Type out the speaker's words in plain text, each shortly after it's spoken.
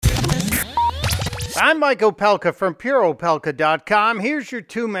I'm Mike Opelka from PureOpelka.com. Here's your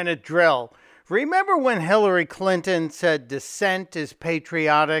 2-minute drill. Remember when Hillary Clinton said dissent is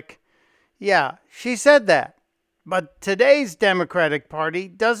patriotic? Yeah, she said that. But today's Democratic Party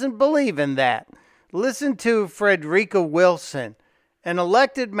doesn't believe in that. Listen to Frederica Wilson, an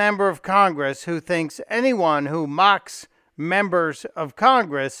elected member of Congress who thinks anyone who mocks members of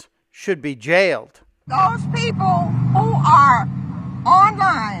Congress should be jailed. Those people who are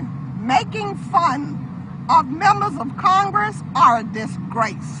online making fun of members of Congress are a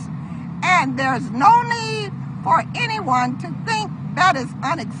disgrace. And there's no need for anyone to think that is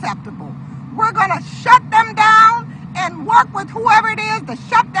unacceptable. We're going to shut them down and work with whoever it is to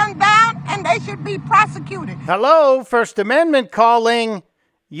shut them down, and they should be prosecuted. Hello, First Amendment calling.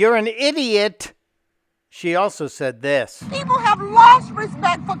 You're an idiot. She also said this. People have lost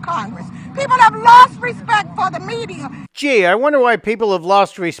respect for Congress. People have lost respect for the media. Gee, I wonder why people have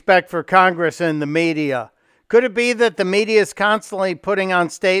lost respect for Congress and the media. Could it be that the media is constantly putting on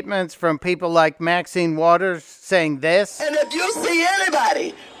statements from people like Maxine Waters saying this? And if you see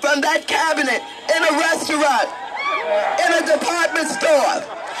anybody from that cabinet in a restaurant, in a department store,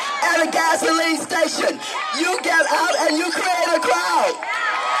 at a gasoline station, you get out and you create a crowd.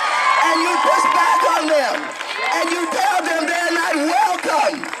 And you push back on them. And you tell them they're not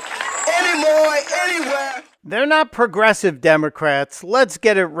welcome anymore, anywhere. They're not progressive Democrats. Let's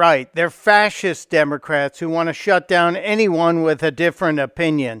get it right. They're fascist Democrats who want to shut down anyone with a different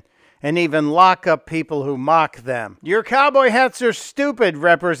opinion and even lock up people who mock them. Your cowboy hats are stupid,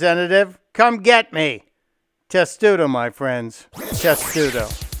 Representative. Come get me. Testudo, my friends. Testudo.